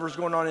or whatever's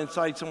going on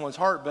inside someone's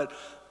heart, but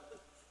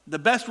the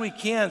best we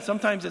can,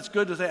 sometimes it's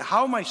good to say,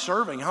 how am I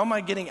serving? How am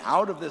I getting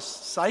out of this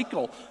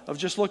cycle of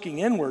just looking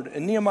inward?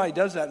 And Nehemiah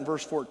does that in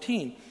verse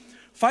 14.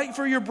 Fight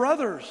for your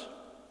brothers,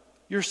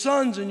 your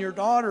sons and your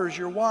daughters,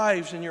 your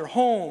wives and your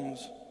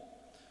homes.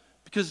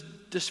 Because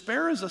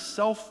despair is a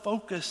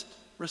self-focused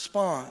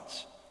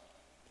response.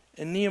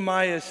 And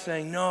Nehemiah is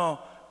saying, no,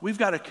 we've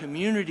got a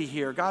community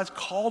here. God's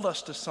called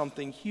us to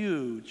something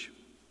huge.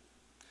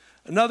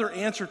 Another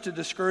answer to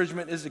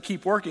discouragement is to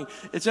keep working.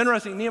 It's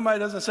interesting, Nehemiah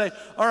doesn't say,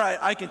 all right,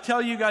 I can tell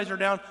you guys are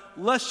down.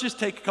 Let's just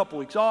take a couple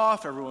weeks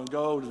off. Everyone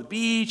go to the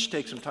beach,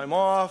 take some time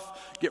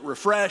off, get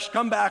refreshed,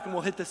 come back, and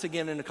we'll hit this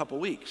again in a couple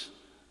weeks.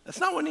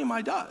 That's not what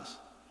Nehemiah does.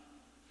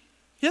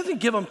 He doesn't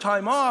give them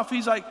time off.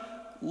 He's like,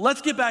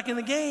 let's get back in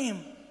the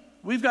game.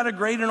 We've got a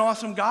great and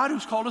awesome God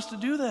who's called us to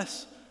do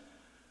this.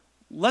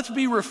 Let's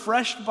be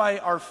refreshed by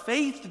our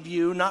faith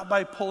view, not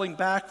by pulling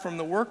back from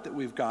the work that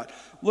we've got.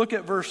 Look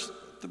at verses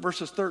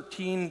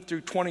 13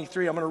 through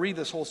 23. I'm going to read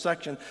this whole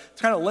section.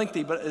 It's kind of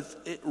lengthy, but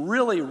it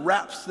really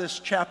wraps this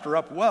chapter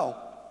up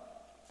well.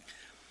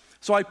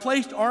 So I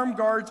placed armed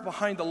guards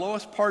behind the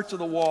lowest parts of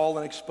the wall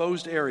and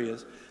exposed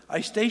areas. I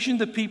stationed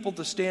the people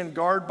to stand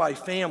guard by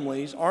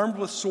families, armed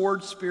with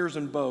swords, spears,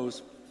 and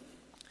bows.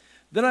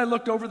 Then I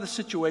looked over the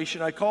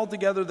situation. I called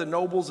together the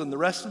nobles and the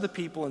rest of the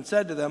people and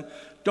said to them,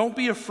 don't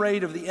be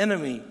afraid of the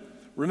enemy.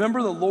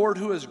 Remember the Lord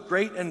who is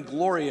great and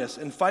glorious,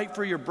 and fight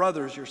for your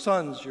brothers, your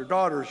sons, your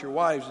daughters, your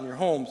wives, and your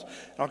homes.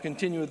 And I'll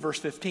continue with verse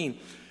 15.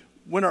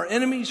 When our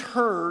enemies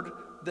heard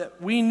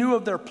that we knew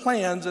of their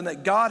plans and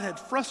that God had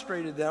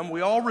frustrated them,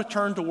 we all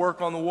returned to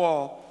work on the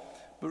wall.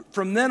 But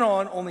from then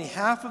on, only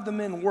half of the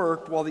men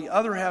worked, while the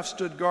other half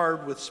stood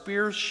guard with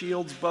spears,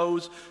 shields,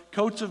 bows,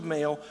 coats of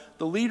mail.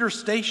 The leaders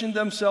stationed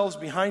themselves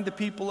behind the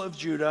people of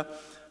Judah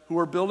who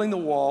were building the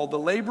wall. The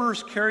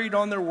laborers carried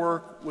on their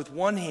work with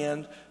one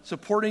hand,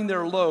 supporting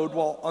their load,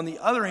 while on the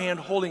other hand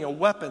holding a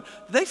weapon.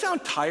 Do they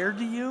sound tired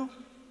to you?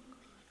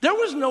 There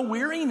was no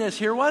weariness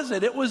here, was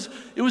it? It was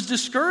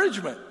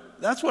discouragement.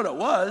 That's what it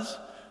was.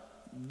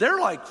 They're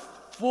like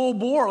full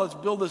bore. Let's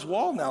build this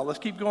wall now. Let's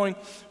keep going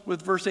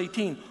with verse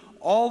 18.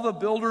 All the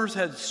builders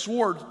had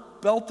swords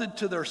belted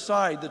to their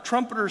side. The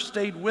trumpeters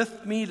stayed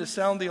with me to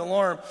sound the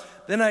alarm.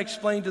 Then I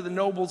explained to the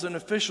nobles and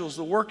officials,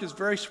 the work is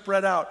very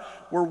spread out.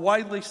 We're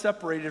widely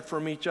separated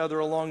from each other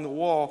along the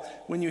wall.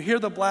 When you hear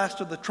the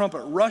blast of the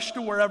trumpet, rush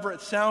to wherever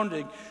it's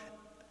sounding.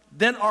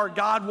 Then our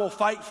God will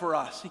fight for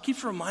us. He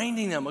keeps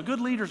reminding them. A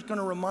good leader is going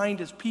to remind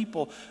his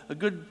people. A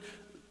good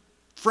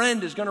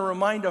friend is going to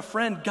remind a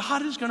friend.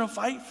 God is going to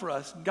fight for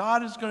us.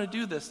 God is going to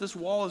do this. This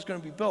wall is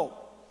going to be built.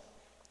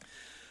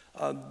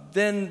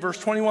 Then verse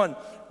 21,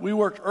 we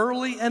worked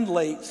early and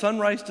late,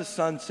 sunrise to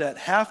sunset.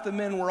 Half the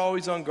men were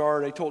always on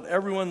guard. I told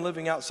everyone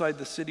living outside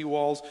the city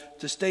walls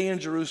to stay in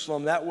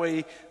Jerusalem. That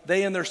way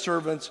they and their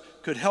servants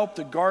could help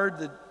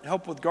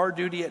with guard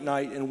duty at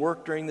night and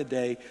work during the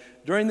day.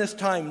 During this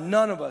time,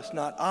 none of us,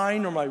 not I,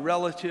 nor my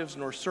relatives,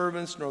 nor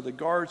servants, nor the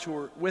guards who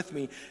were with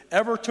me,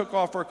 ever took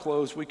off our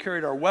clothes. We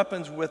carried our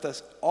weapons with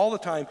us all the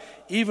time,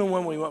 even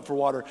when we went for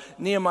water.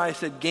 Nehemiah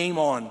said, game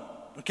on.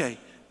 Okay,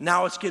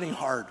 now it's getting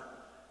hard.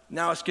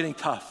 Now it's getting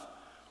tough.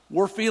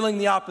 We're feeling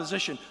the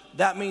opposition.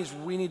 That means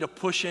we need to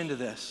push into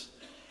this.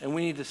 And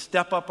we need to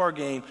step up our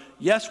game.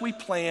 Yes, we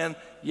plan.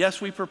 Yes,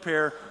 we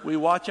prepare. We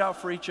watch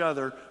out for each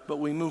other. But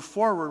we move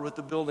forward with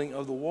the building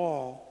of the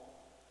wall.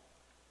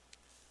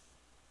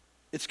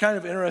 It's kind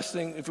of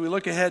interesting. If we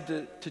look ahead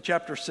to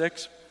chapter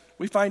 6,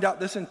 we find out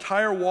this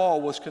entire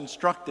wall was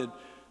constructed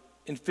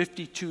in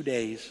 52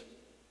 days.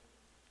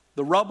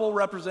 The rubble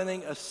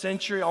representing a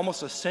century,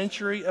 almost a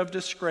century of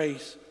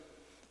disgrace,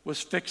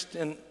 was fixed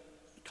in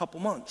a couple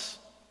months.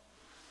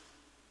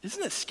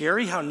 Isn't it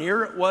scary how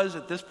near it was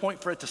at this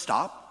point for it to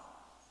stop?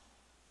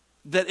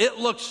 That it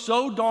looked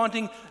so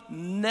daunting.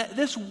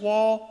 This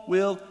wall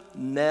will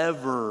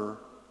never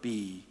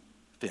be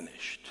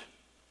finished.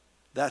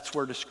 That's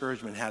where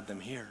discouragement had them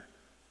here.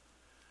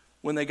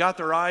 When they got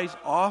their eyes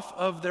off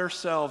of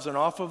themselves and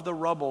off of the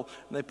rubble,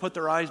 and they put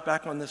their eyes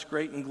back on this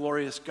great and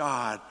glorious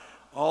God,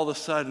 all of a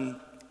sudden,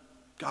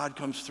 God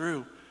comes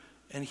through.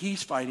 And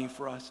he's fighting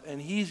for us, and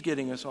he's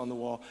getting us on the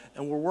wall.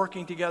 And we're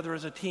working together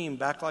as a team,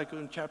 back like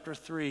in chapter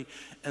 3.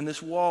 And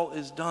this wall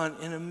is done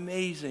in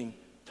amazing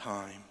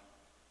time.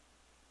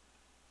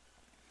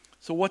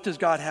 So what does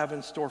God have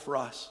in store for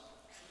us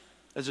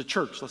as a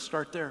church? Let's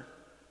start there.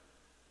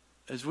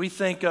 As we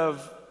think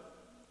of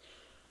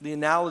the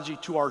analogy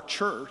to our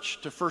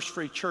church, to First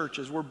Free Church,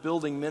 as we're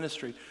building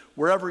ministry,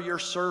 wherever you're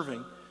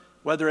serving,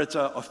 whether it's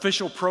an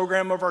official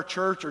program of our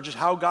church or just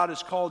how God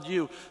has called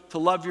you to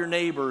love your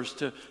neighbors,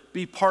 to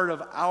be part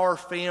of our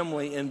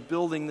family in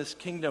building this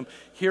kingdom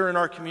here in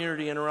our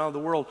community and around the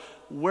world.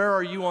 Where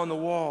are you on the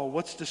wall?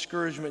 What's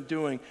discouragement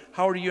doing?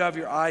 How do you have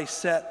your eyes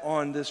set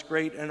on this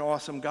great and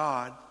awesome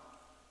God?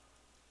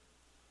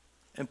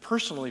 And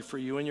personally for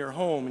you, in your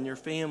home, in your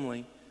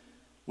family,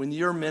 when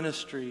your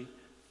ministry,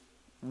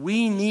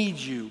 we need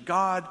you.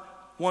 God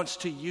wants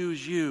to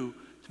use you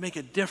to make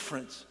a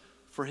difference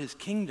for his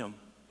kingdom.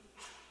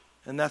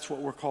 And that's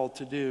what we're called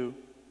to do.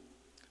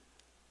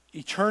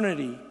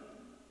 Eternity,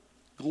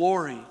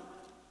 glory,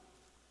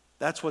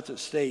 that's what's at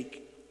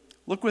stake.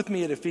 Look with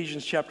me at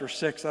Ephesians chapter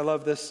 6. I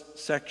love this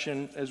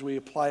section as we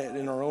apply it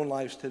in our own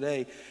lives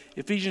today.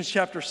 Ephesians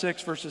chapter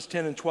 6, verses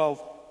 10 and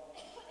 12.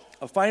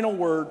 A final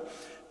word.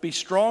 Be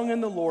strong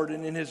in the Lord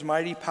and in his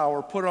mighty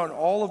power. Put on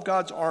all of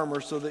God's armor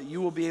so that you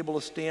will be able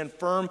to stand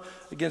firm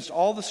against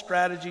all the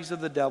strategies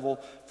of the devil.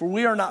 For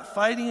we are not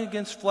fighting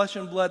against flesh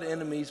and blood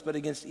enemies, but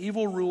against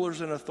evil rulers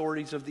and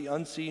authorities of the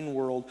unseen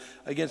world,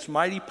 against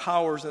mighty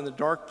powers in the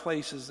dark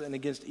places, and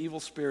against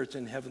evil spirits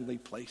in heavenly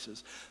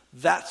places.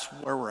 That's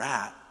where we're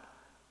at.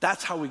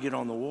 That's how we get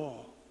on the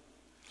wall.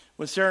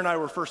 When Sarah and I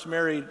were first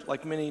married,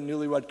 like many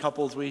newlywed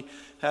couples, we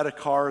had a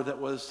car that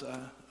was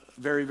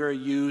very, very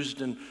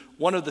used. And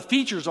one of the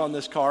features on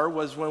this car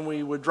was when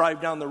we would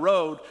drive down the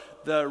road,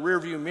 the rear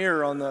view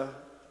mirror on the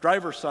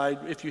driver's side,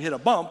 if you hit a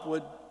bump,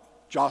 would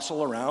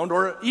jostle around.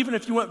 Or even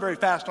if you went very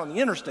fast on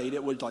the interstate,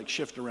 it would like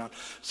shift around.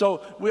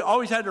 So we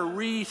always had to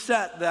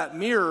reset that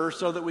mirror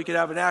so that we could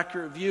have an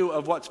accurate view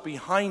of what's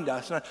behind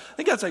us. And I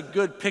think that's a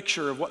good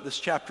picture of what this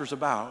chapter's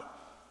about.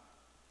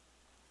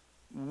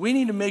 We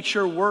need to make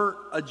sure we're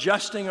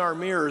adjusting our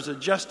mirrors,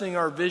 adjusting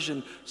our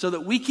vision so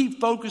that we keep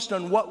focused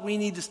on what we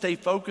need to stay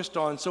focused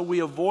on, so we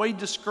avoid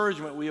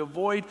discouragement, we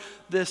avoid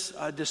this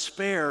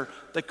despair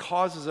that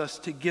causes us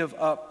to give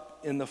up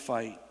in the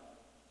fight.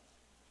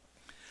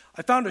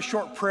 I found a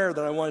short prayer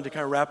that I wanted to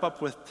kind of wrap up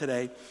with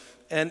today.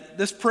 And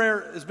this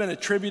prayer has been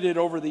attributed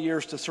over the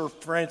years to Sir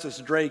Francis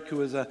Drake, who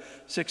was a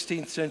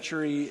 16th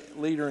century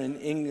leader in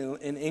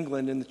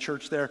England in the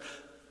church there.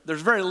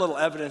 There's very little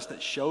evidence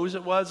that shows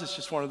it was. It's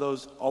just one of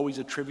those always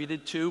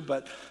attributed to.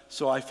 But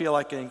so I feel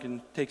like I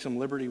can take some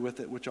liberty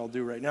with it, which I'll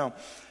do right now.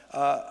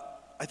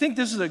 I think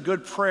this is a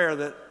good prayer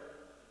that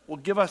will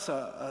give us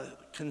a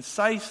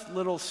concise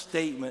little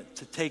statement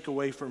to take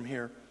away from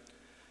here.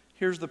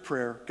 Here's the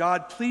prayer.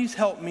 God, please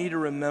help me to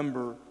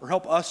remember, or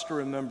help us to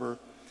remember,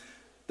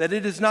 that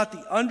it is not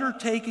the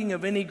undertaking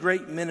of any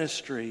great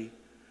ministry,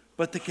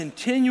 but the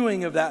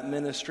continuing of that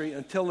ministry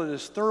until it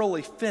is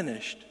thoroughly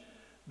finished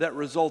that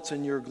results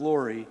in your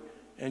glory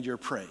and your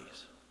praise.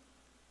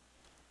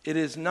 It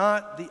is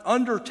not the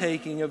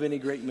undertaking of any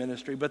great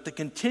ministry, but the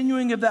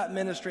continuing of that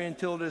ministry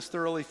until it is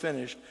thoroughly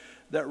finished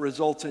that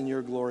results in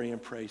your glory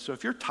and praise. So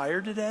if you're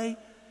tired today,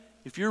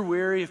 if you're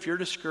weary, if you're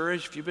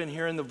discouraged, if you've been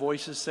hearing the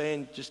voices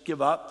saying, just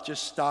give up,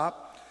 just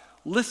stop,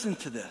 listen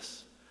to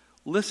this.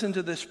 Listen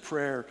to this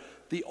prayer.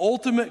 The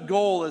ultimate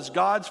goal is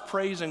God's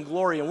praise and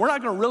glory. And we're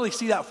not going to really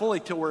see that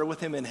fully till we're with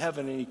him in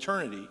heaven in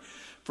eternity.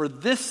 For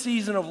this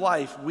season of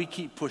life, we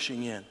keep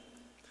pushing in.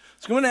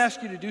 So I'm going to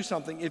ask you to do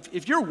something.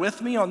 If you're with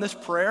me on this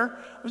prayer,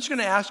 I'm just going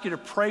to ask you to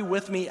pray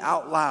with me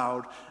out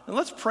loud. And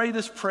let's pray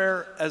this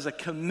prayer as a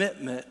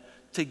commitment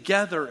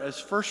together as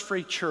First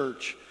Free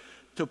Church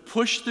to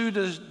push through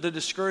the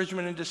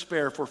discouragement and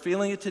despair, if we're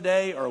feeling it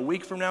today or a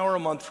week from now or a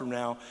month from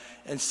now,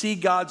 and see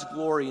God's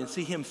glory and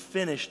see him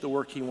finish the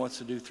work he wants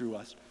to do through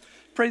us.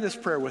 Pray this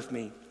prayer with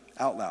me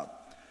out loud.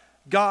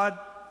 God,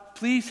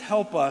 please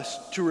help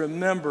us to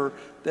remember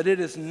that it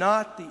is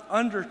not the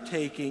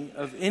undertaking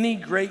of any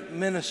great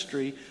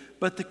ministry,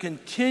 but the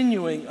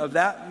continuing of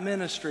that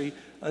ministry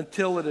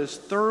until it is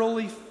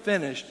thoroughly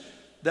finished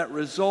that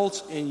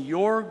results in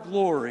your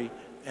glory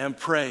and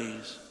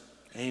praise.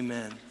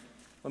 Amen.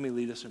 Let me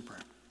lead us in prayer.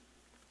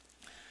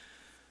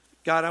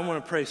 God, I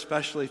want to pray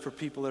especially for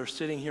people that are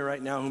sitting here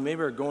right now who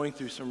maybe are going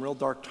through some real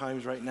dark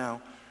times right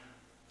now.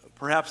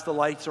 Perhaps the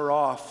lights are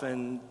off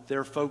and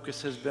their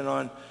focus has been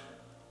on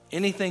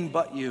anything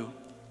but you.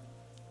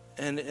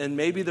 And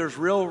maybe there's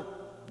real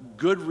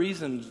good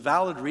reasons,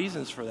 valid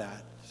reasons for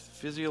that.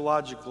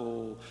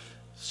 Physiological,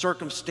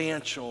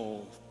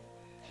 circumstantial,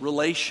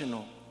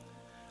 relational.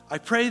 I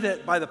pray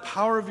that by the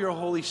power of your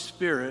Holy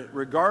Spirit,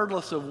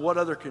 regardless of what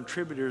other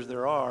contributors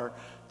there are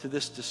to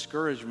this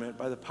discouragement,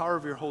 by the power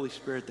of your Holy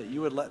Spirit, that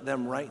you would let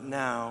them right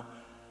now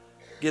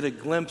get a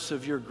glimpse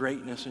of your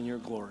greatness and your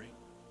glory.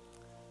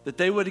 That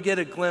they would get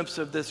a glimpse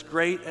of this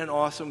great and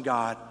awesome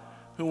God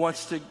who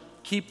wants to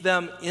keep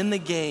them in the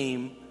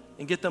game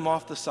and get them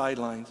off the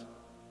sidelines.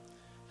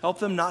 Help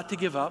them not to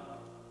give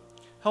up.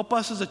 Help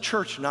us as a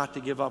church not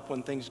to give up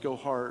when things get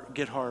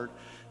hard.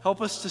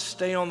 Help us to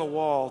stay on the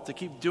wall, to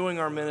keep doing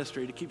our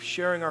ministry, to keep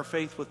sharing our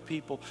faith with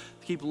people,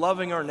 to keep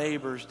loving our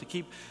neighbors, to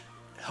keep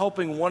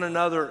helping one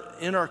another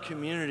in our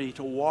community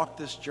to walk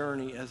this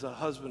journey as a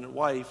husband and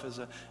wife, as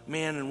a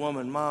man and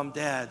woman, mom,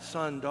 dad,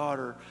 son,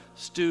 daughter,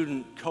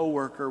 student,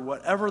 coworker,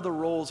 whatever the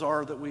roles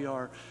are that we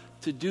are,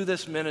 to do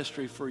this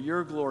ministry for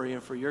your glory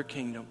and for your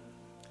kingdom.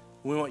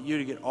 We want you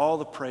to get all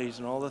the praise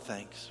and all the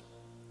thanks.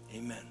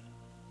 Amen.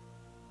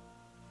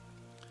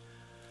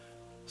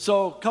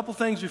 So a couple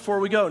things before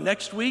we go.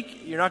 Next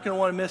week, you're not going to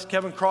want to miss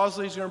Kevin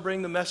Crosley. He's going to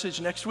bring the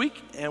message next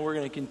week, and we're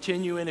going to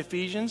continue in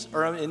Ephesians,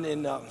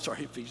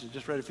 Ephesians,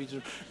 just read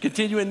Ephesians.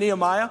 Continue in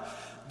Nehemiah.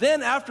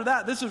 Then after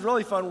that, this is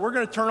really fun. We're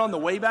going to turn on the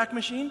Wayback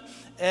Machine,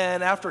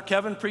 and after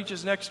Kevin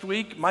preaches next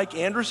week, Mike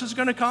Andrus is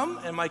going to come,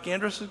 and Mike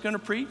Andrus is going to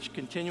preach,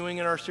 continuing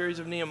in our series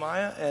of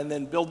Nehemiah, and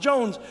then Bill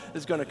Jones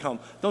is going to come.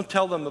 Don't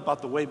tell them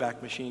about the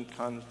Wayback Machine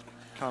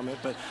comment,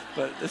 but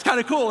it's kind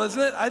of cool, isn't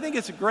it? I think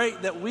it's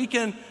great that we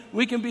can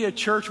be a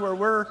church where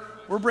we're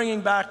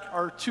bringing back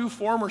our two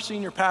former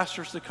senior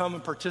pastors to come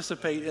and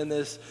participate in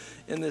this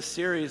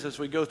series as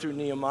we go through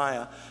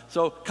Nehemiah.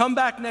 So come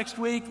back next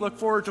week. Look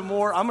forward to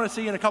more. I'm going to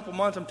see you in a couple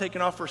months. I'm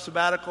taking off for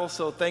sabbatical,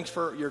 so thanks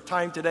for your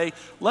time today.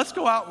 Let's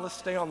go out and let's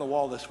stay on the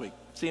wall this week.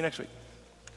 See you next week.